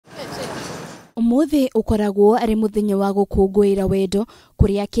Muthi ukoragwo ari muthenya wa gukunguira wendo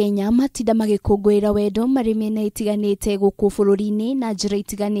kuria Akenya matinda magikunguira wendo mari miena itiganite guku bururi-ini na njira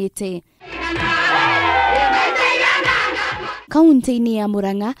itiganite. Kaunti-ini ya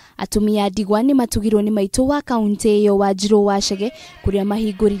Murang'a atumia ndigwa ni matugirwo ni maitu wa kaunti iyo Wanjiru wacege kuria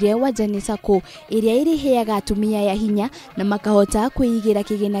mahingurire Wanjiru Sacco iria iriheaga atumia ya hinya na makahota kwigira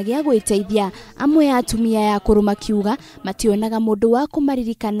kigina gia gwiteithia. Amwe atumia ya kuru makiuga mationaga mundu wa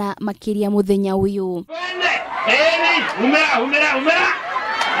kumaririkana makiria muthenya uyu.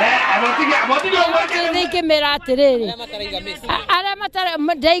 Aria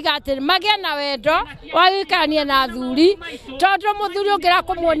ndwiga atiri magia na wendo wagikarania na thuri tondu muthuri ungira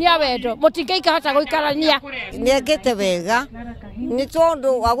kumuonia wendo mutingeikahota guikarania niekete wega ni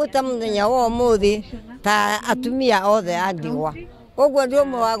tondu wa guta muthenya wa muthi ta atumia othe andigwa ogwo ndio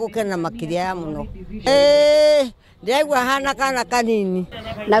mwe wa gukena makiria ya muno ndegwa hana kana kanini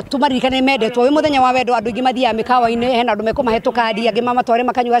na tumaririkane mendetwo wi muthenya wa wendo andu ingi mathia mikawa-ini hena andu mekumahetũka kadi angi mamatware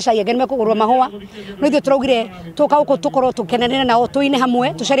makanyua cai angi mekugurwa mahua no ithuĩ turaugire tuka guku tukorwo tukenanire nao tuine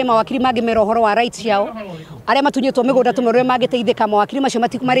hamwe tucarie mawakiri mangi mera uhoro wa rights yao aria matunyitwo migunda tumerwe mangiteithika mawakiri macio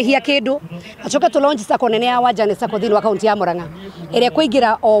matikumarihia kindu acoke tu launch Sacco nene ya Wanjiru Sacco thini wa kaunti ya Murang'a iria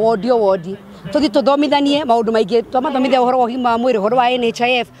kuingira o wodi tuthi tuthomithanie maundu maingi twamathomithia uhoro wa ũgima wa mwĩrĩ uhoro wa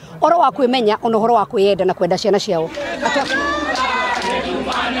NHIF uhoro wa kwimenya ona uhoro wa kwiyenda na kwenda ciana ciao.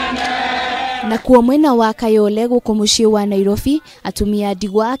 Na kuo mwena wa Kayole guku mucii wa Nairobi atumia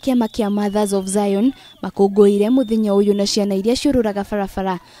ndigwa kiama kia Mothers of Zion makunguire muthenya uyu na ciana iria ciururaga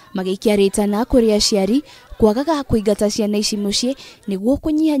barabara magiikia ritana kuri aciari kwagaga kuingata ciana ici mucii niguo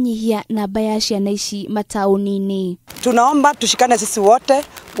kunyihanyihia namba ya ciana ici matauni-ini. Tunaomba tushikane sisi wote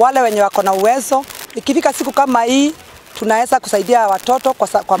wale wenye wako na uwezo, ikifika siku kama hii tunaweza kusaidia watoto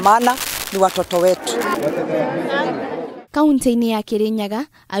kwa maana ni watoto wetu. Kaunti-ini ya Kirinyaga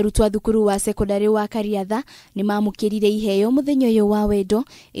arutwo thukuru wa sekondari wa Kariatha ni mamukirire iheo muthenya uyu wa wendo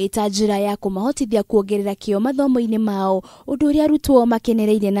ita njira ya kumahotithia kuongerera kio mathomo-ini mao undu uria arutwo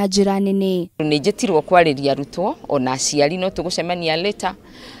makenereire na njira nene. Ni njitirwo kwariria arutwo ona aciari no tugucemania later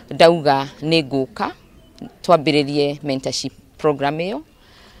ndauga ni nguka twambiririe mentorship program iyo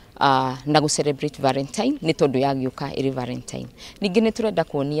na gu celebrate Valentine ni tondu yagiuka iri Valentine. Ningi ni turenda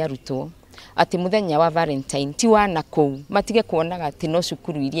kuonia arutwo ati muthenya wa Valentine ti wa nakou matige kuonaga ati no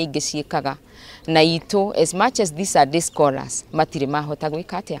cukuru iria ingi ciekaga na itu as much as these are day scholars matire mahota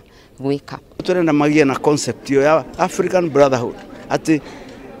gwika atia gwika. Turenda magia na concept ya African brotherhood ati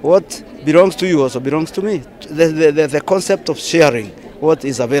what belongs to you also belongs to me, the concept of sharing what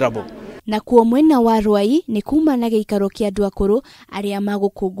is available. Na kuo mwena wa Rwai ni kuma na giikaro kia andu akuru aria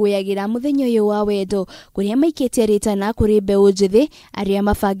magukunguyagira muthenya uyu wa wendo kuria maikite ritana kuri mbeu njithi aria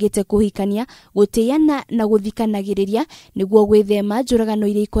mabangite kuhikania gutiana na guthikanagiriria niguo gwithema njuragano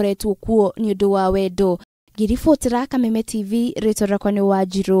iria ikoretwo kuo ni undu wa wendo. Ngiribotera Kameme TV, ritwa rakwa ni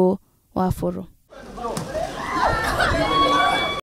Wanjiru wa Boro.